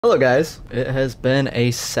Hello guys, it has been a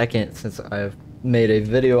second since I've made a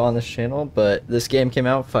video on this channel, but this game came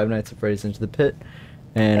out, Five Nights at Freddy's Into the Pit,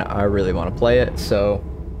 and I really want to play it, so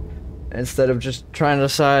instead of just trying to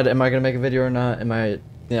decide, am I going to make a video or not,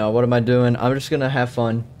 what am I doing, I'm just going to have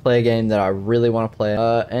fun, play a game that I really want to play,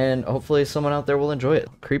 and hopefully someone out there will enjoy it.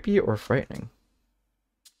 Creepy or frightening?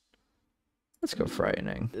 Let's go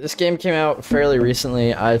frightening. This game came out fairly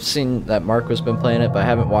recently. I've seen that Mark has been playing it, but I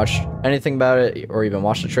haven't watched anything about it or even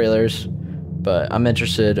watched the trailers. But I'm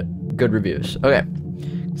interested. Good reviews. Okay.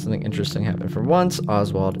 Something interesting happened. For once,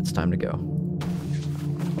 Oswald, it's time to go.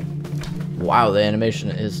 Wow, the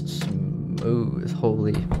animation is smooth.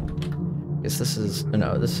 Holy. I guess this is...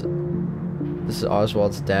 No, this is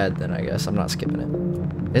Oswald's dad then, I guess. I'm not skipping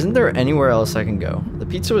it. Isn't there anywhere else I can go? The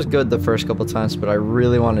pizza was good the first couple times, but I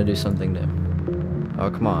really want to do something new. Oh,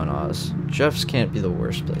 come on, Oz. Jeff's can't be the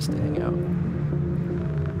worst place to hang out.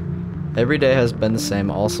 Every day has been the same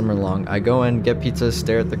all summer long. I go in, get pizza,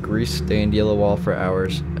 stare at the grease-stained yellow wall for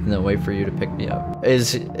hours, and then wait for you to pick me up.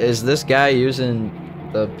 Is this guy using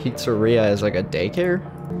the pizzeria as like a daycare?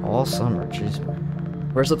 All summer, jeez.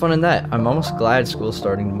 Where's the fun in that? I'm almost glad school's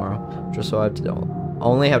starting tomorrow, just so I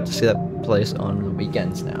only have to see that place on the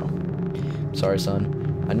weekends now. Sorry,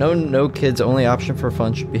 son. I know no kid's only option for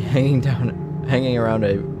fun should be hanging around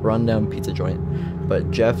a rundown pizza joint, but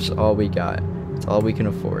Jeff's all we got. It's all we can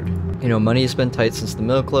afford. You know, money has been tight since the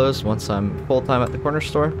mill closed. Once I'm full-time at the corner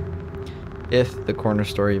store, if the corner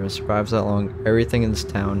store even survives that long, everything in this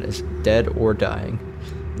town is dead or dying.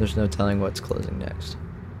 There's no telling what's closing next.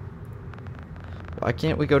 Why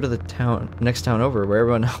can't we go to the next town over where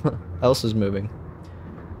everyone else is moving?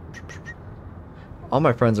 All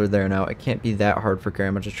my friends are there now. It can't be that hard for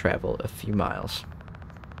Grandma to travel a few miles.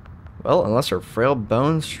 Well, unless her frail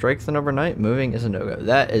bones strengthen overnight, moving is a no-go.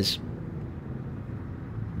 That is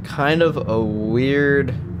kind of a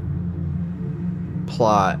weird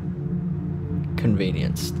plot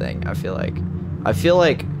convenience thing, I feel like. I feel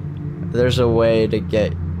like there's a way to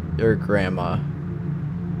get your grandma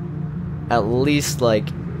at least like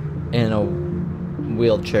in a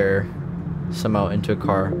wheelchair somehow into a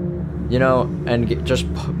car, you know, and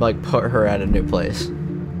put her at a new place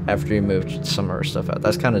after you moved some of her stuff out.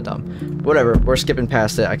 That's kind of dumb. Whatever, we're skipping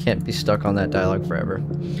past it. I can't be stuck on that dialogue forever.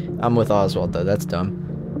 I'm with Oswald though, that's dumb.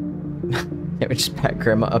 Can't we just pack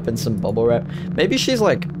Grandma up in some bubble wrap? Maybe she's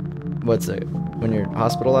like, what's it, when you're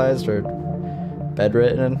hospitalized or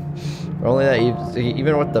bedridden? Or only that,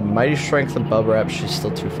 even with the mighty strength of bubble wrap, she's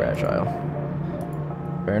still too fragile.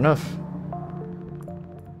 Fair enough.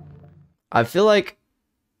 I feel like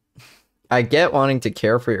I get wanting to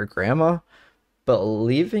care for your grandma, but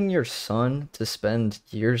leaving your son to spend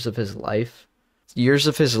years of his life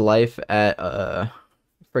at a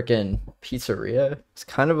freaking pizzeria, it's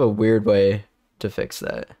kind of a weird way to fix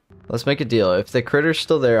that. Let's make a deal. If the critter's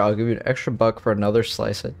still there, I'll give you an extra buck for another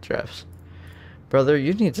slice at Jeff's. Brother,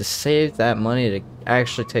 you need to save that money to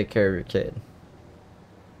actually take care of your kid.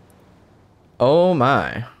 Oh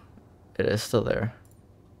my. It is still there.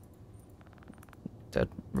 That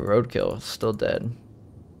roadkill is still dead.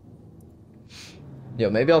 Yo,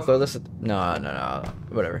 maybe I'll throw this at... No.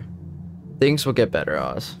 Whatever. Things will get better,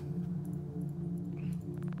 Oz.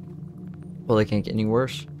 Well, they can't get any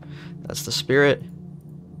worse. That's the spirit.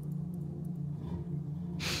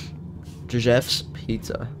 Jeff's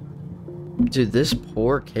Pizza. Dude, this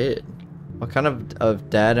poor kid. What kind of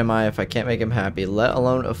dad am I if I can't make him happy, let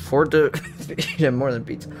alone afford to feed him more than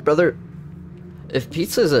pizza? Brother, if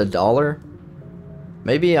pizza is $1,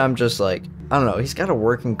 maybe I'm just like, I don't know, he's got a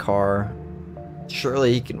working car.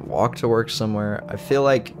 Surely he can walk to work somewhere. I feel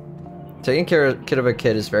like taking care of a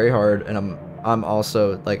kid is very hard, and I'm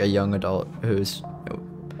also like a young adult who's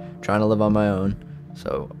trying to live on my own,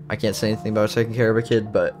 so I can't say anything about taking care of a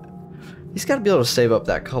kid, but he's got to be able to save up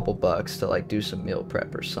that couple bucks to like do some meal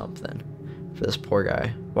prep or something for this poor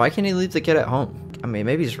guy. Why can't he leave the kid at home? I mean,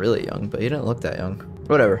 maybe he's really young, but he didn't look that young.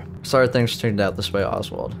 Whatever. Sorry things turned out this way,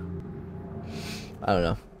 Oswald. I don't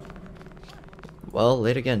know. Well,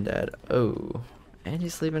 late again, Dad. Oh. And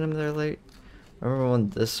he's leaving him there late. Remember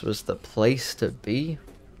when this was the place to be?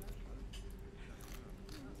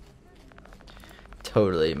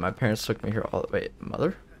 Totally. My parents took me here all the way. Wait,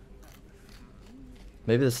 mother?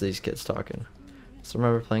 Maybe this is these kids talking. I still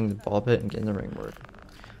remember playing the ball pit and getting the ring work.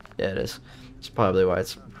 Yeah, it is. It's probably why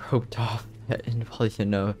it's roped off. And well, you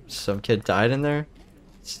know, some kid died in there.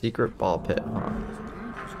 Secret ball pit, huh?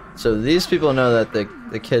 So these people know that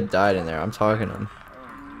the kid died in there. I'm talking to them.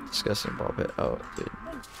 Disgusting ball pit. Oh, dude.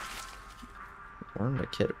 Warn the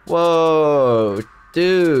kid. Whoa,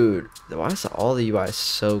 dude. Why is all the UI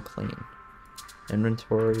so clean?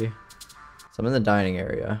 Inventory. So I'm in the dining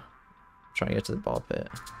area. Trying to get to the ball pit.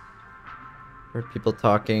 Heard people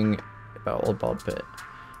talking about old ball pit.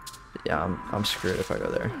 But yeah, I'm screwed if I go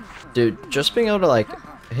there. Dude, just being able to like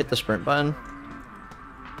hit the sprint button,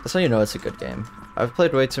 that's how you know it's a good game. I've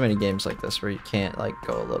played way too many games like this where you can't like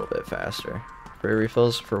go a little bit faster. Free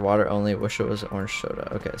refills for water only. Wish it was orange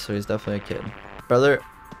soda. Okay, so he's definitely a kid. Brother,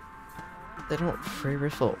 they don't free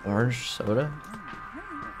refill orange soda?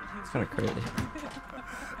 It's kind of crazy.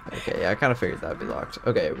 Okay, yeah, I kind of figured that'd be locked.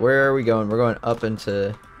 Okay, where are we going? We're going up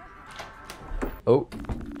into... Oh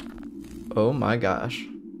my gosh.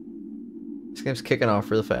 This game's kicking off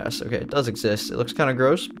real fast. Okay, it does exist. It looks kind of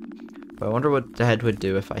gross. But I wonder what Dad would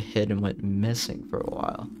do if I hid and went missing for a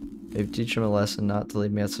while. Maybe teach him a lesson not to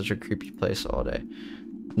leave me at such a creepy place all day.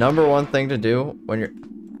 Number one thing to do when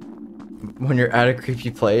you're at a creepy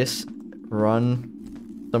place,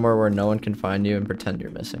 run somewhere where no one can find you and pretend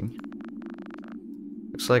you're missing.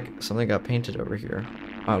 Looks like something got painted over here.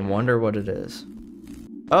 I wonder what it is.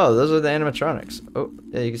 Oh, those are the animatronics. Oh,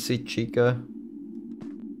 yeah, you can see Chica.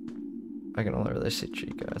 I can only really see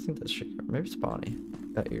Chica. I think that's Chica. Maybe it's Bonnie.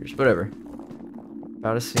 Got ears. Whatever.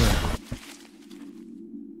 About to see him.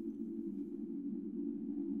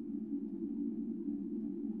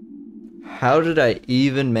 How did I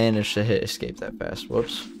even manage to hit escape that fast?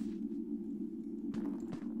 Whoops.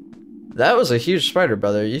 That was a huge spider,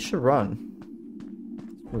 brother. You should run.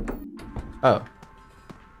 Ooh. Oh.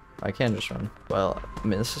 I can just run. Well, I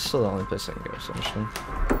mean, this is still the only place I can go, so I'm just gonna...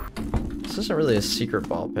 This isn't really a secret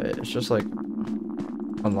ball pit. It's just, like,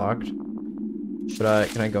 unlocked.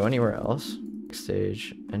 Can I go anywhere else?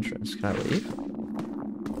 Stage entrance. Can I leave?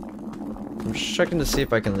 I'm just checking to see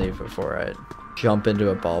if I can leave before I jump into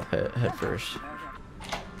a ball pit head first.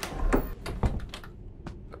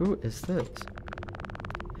 Who is this?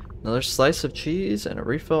 Another slice of cheese and a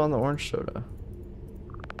refill on the orange soda.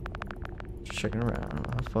 Just checking around.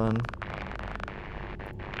 Have fun.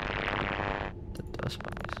 The dust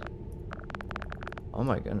bunnies. Oh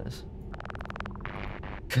my goodness.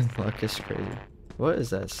 Good luck is crazy. What is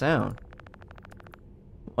that sound?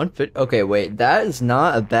 150. Okay, wait. That is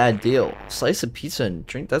not a bad deal. Slice of pizza and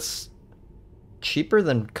drink. That's cheaper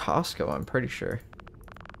than Costco, I'm pretty sure.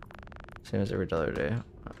 Same as every other day.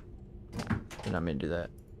 Did not mean to do that.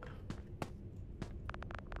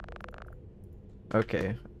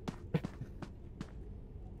 Okay.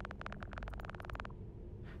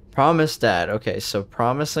 Promise Dad. Okay, so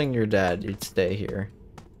promising your dad you'd stay here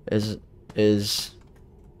is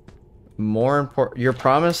more important. Your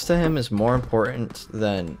promise to him is more important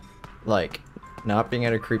than like not being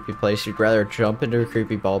at a creepy place. You'd rather jump into a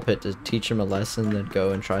creepy ball pit to teach him a lesson than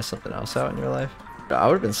go and try something else out in your life. I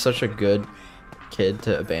would have been such a good kid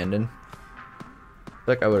to abandon. I feel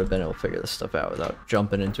like I would have been able to figure this stuff out without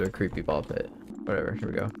jumping into a creepy ball pit. Whatever, here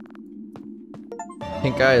we go.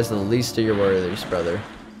 Pink eye is the least of your worries, brother.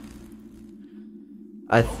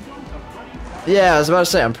 Yeah, I was about to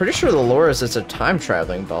say, I'm pretty sure the lore is it's a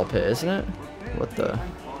time-traveling ball pit, isn't it? What the...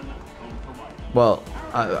 Well,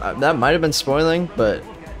 that might have been spoiling, but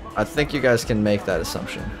I think you guys can make that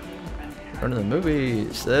assumption. Run to the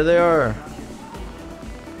movies. There they are.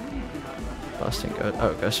 Busting Ghost.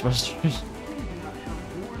 Oh, Ghostbusters.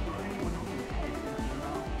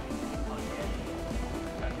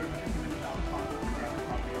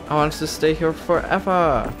 I want to stay here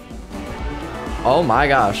forever. Oh my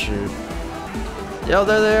gosh, dude. Yo,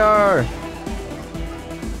 there they are.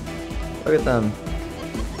 Look at them.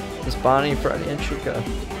 It's Bonnie, Freddy, and Chica.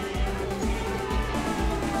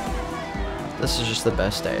 This is just the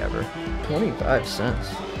best day ever. 25 cents.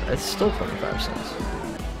 It's still 25 cents.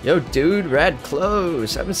 Yo, dude, rad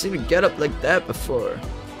clothes. Haven't seen a getup like that before.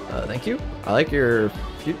 Thank you. I like your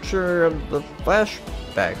Future of the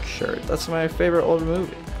Flashback shirt. That's my favorite old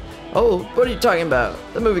movie. Oh, what are you talking about?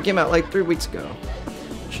 The movie came out like 3 weeks ago.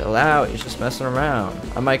 Chill out, he's just messing around.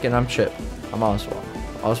 I'm Mike and I'm Chip. I'm Oswald.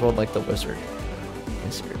 Oswald like the wizard.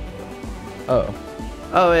 Oh.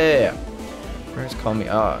 Oh, yeah. First call me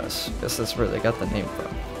Oz. Guess that's where they got the name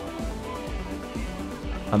from.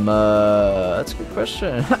 That's a good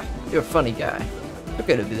question. You're a funny guy. You're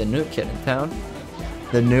gonna be the new kid in town.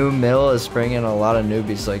 The new mill is bringing a lot of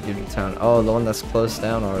newbies like you to town. Oh, the one that's closed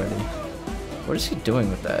down already. What is he doing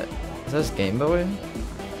with that? Is that his Game Boy?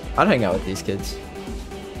 I'd hang out with these kids.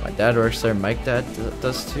 My dad works there. Mike dad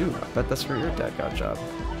does too. I bet that's where your dad got a job.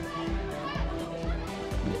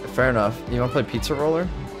 Yeah, fair enough. You want to play Pizza Roller?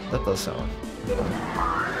 That does sound fun.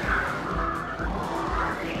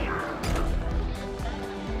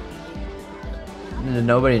 Did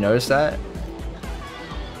nobody notice that?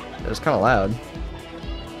 It was kind of loud.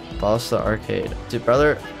 Follow us to the arcade. Dude,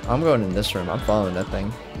 brother, I'm going in this room. I'm following that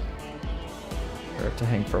thing. start to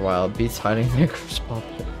hang for a while. Beats hiding in the ball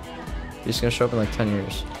pit. He's gonna show up in like 10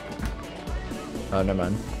 years. Oh, never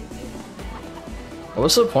mind.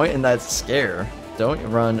 What's the point in that scare? Don't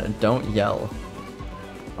run, don't yell.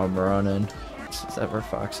 I'm running. Is that where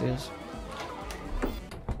Foxy is?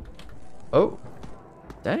 Oh.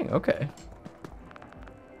 Dang, okay.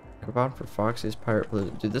 Coupon for Foxy's Pirate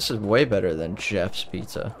Blue. Dude, this is way better than Jeff's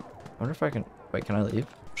Pizza. I wonder if I can... Wait, can I leave?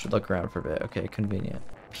 Should look around for a bit. Okay, convenient.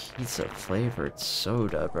 Pizza flavored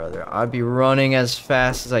soda, brother. I'd be running as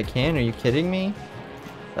fast as I can. Are you kidding me?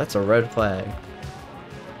 That's a red flag.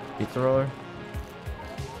 Pizza roller?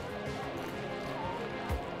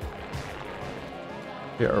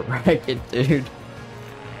 You're a racket, dude.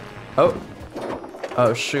 Oh.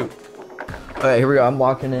 Oh, shoot. Alright, here we go. I'm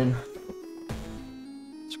walking in.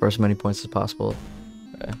 Score as many points as possible.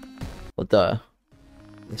 Okay. Well, duh.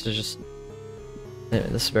 This is just... Yeah,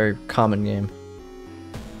 this is a very common game.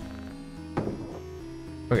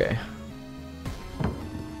 Okay.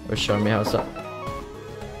 They're showing me how it's done.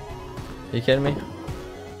 Are you kidding me?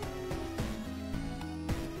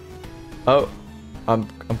 Oh. I'm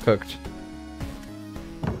cooked.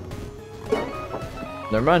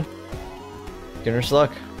 Never mind. Beginner's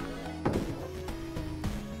luck.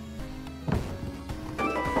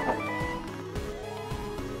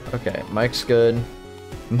 Okay, Mike's good.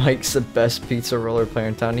 Mike's the best pizza roller player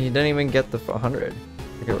in town. He didn't even get the 100.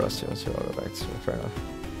 Okay, Rusty, let's see. I'll go back to it. Fair enough.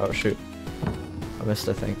 Oh, shoot. I missed,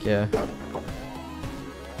 I think, yeah.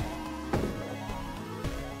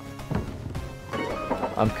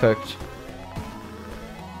 I'm cooked.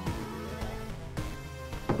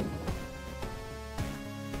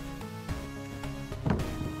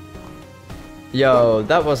 Yo,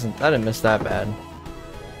 that wasn't... I didn't miss that bad.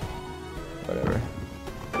 Whatever.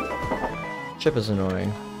 Chip is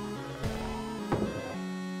annoying.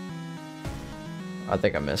 I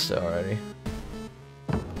think I missed it already.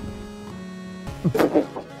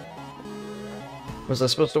 Was I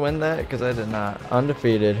supposed to win that? Because I did not.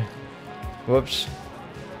 Undefeated. Whoops.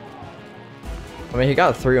 I mean, he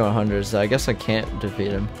got 3 100s, so I guess I can't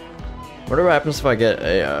defeat him. Whatever happens if I get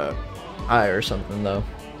a eye or something, though.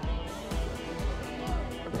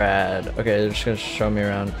 Rad. Okay, they're just gonna show me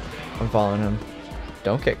around. I'm following him.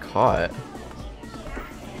 Don't get caught.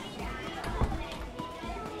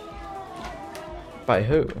 By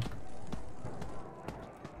who?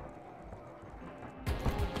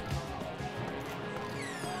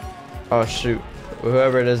 Oh shoot.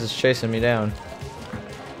 Whoever it is chasing me down.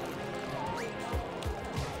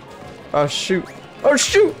 Oh shoot. Oh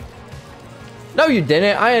shoot! No you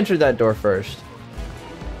didn't! I entered that door first.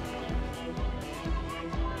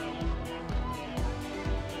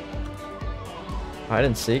 Hide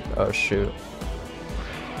and seek? Oh shoot.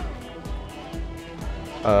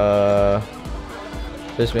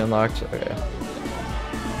 Please be unlocked. Okay.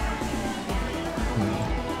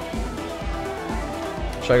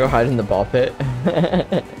 Should I go hide in the ball pit?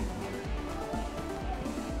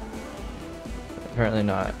 Apparently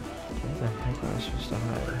not. Where the heck am I supposed to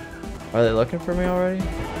hide? Are they looking for me already?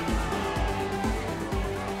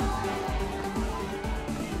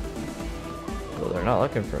 Well, they're not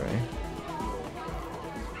looking for me.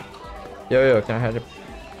 Yo, can I hide it?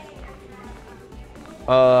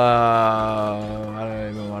 I don't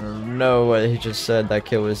even want to know what he just said that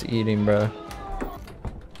kid was eating, bro.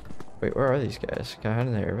 Wait, where are these guys? Can I hide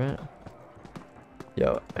in the air vent?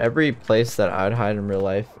 Yo, every place that I'd hide in real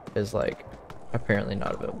life is like apparently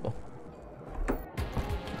not available.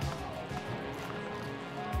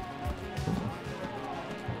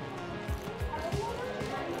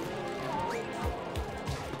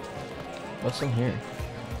 What's in here?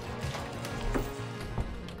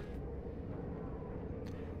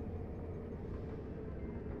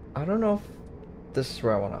 I don't know if this is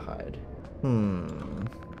where I want to hide.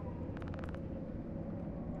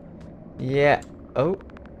 Yeah. Oh.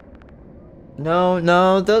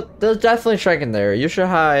 No, they'll definitely strike in there. You should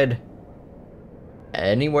hide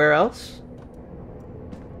anywhere else.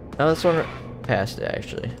 No, this one past it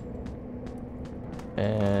actually.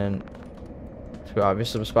 And too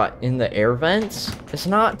obvious of a spot in the air vents? It's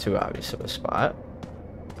not too obvious of a spot.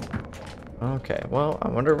 Okay, well, I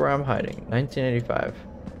wonder where I'm hiding. 1985.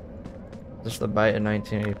 Just the bite in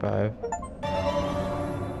 1985.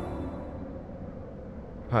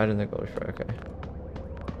 Hide in the gold fry, okay.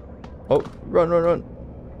 Oh, run.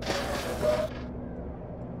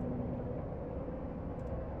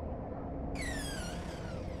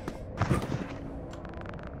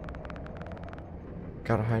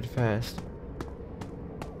 Gotta hide fast.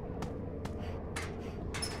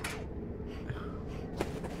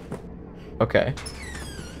 Okay.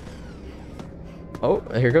 Oh,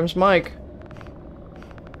 here comes Mike.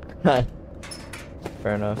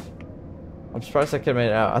 Fair enough. I'm surprised I could have made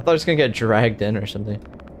it out. I thought I was gonna get dragged in or something.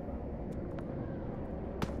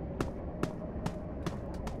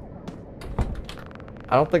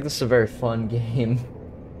 I don't think this is a very fun game.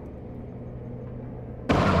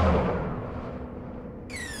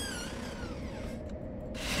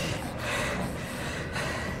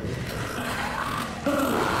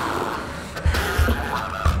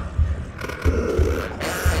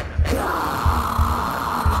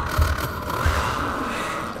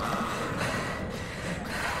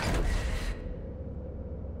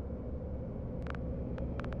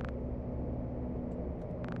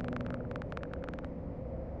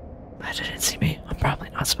 I didn't see me. I'm probably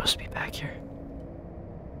not supposed to be back here.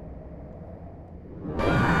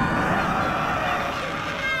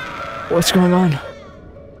 What's going on?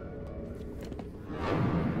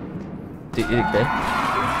 Did you eat a kid?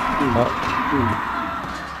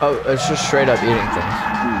 Oh, it's just straight up eating things.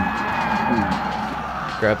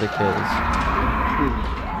 Grab the kids.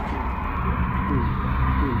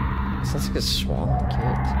 Sounds like a swollen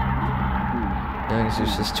kid. There's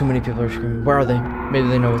just too many people are screaming. Where are they? Maybe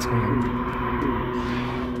they know what's going on.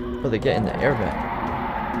 Oh, they get in the air vent.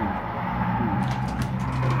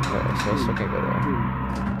 Okay, so I still can't go there.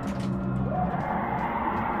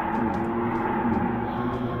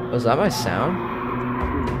 Was that my sound?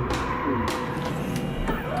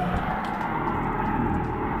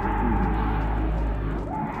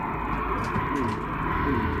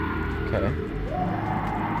 Okay.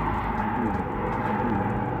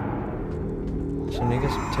 So I need to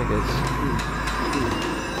get some tickets.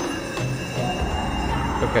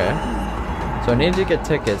 Okay. So I need to get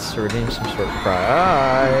tickets to redeem some sort of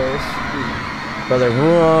prize. Brother,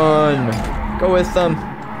 run! Go with them!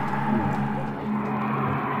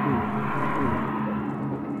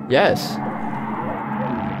 Yes.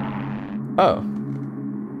 Oh.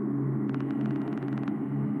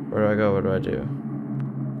 Where do I go? What do I do?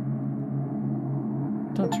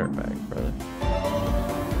 Don't turn back, brother.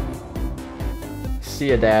 See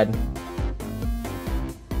ya, Dad.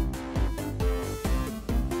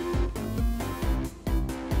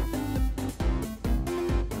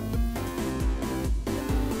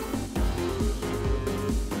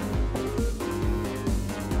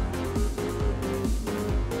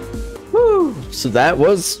 Woo! So that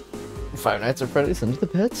was Five Nights at Freddy's Into the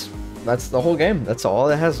Pits. That's the whole game. That's all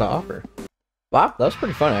it has to offer. Wow, that was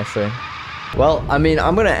pretty fun, actually. Well, I mean,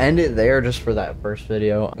 I'm gonna end it there just for that first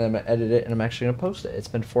video. I'm gonna edit it and I'm actually gonna post it. It's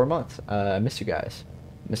been 4 months. I miss you guys.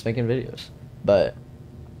 Miss making videos. But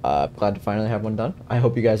glad to finally have one done. I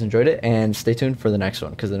hope you guys enjoyed it, and stay tuned for the next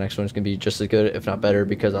one, because the next one is gonna be just as good, if not better,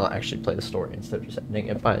 because I'll actually play the story instead of just ending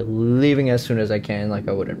it by leaving as soon as I can like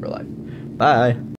I would in real life. Bye!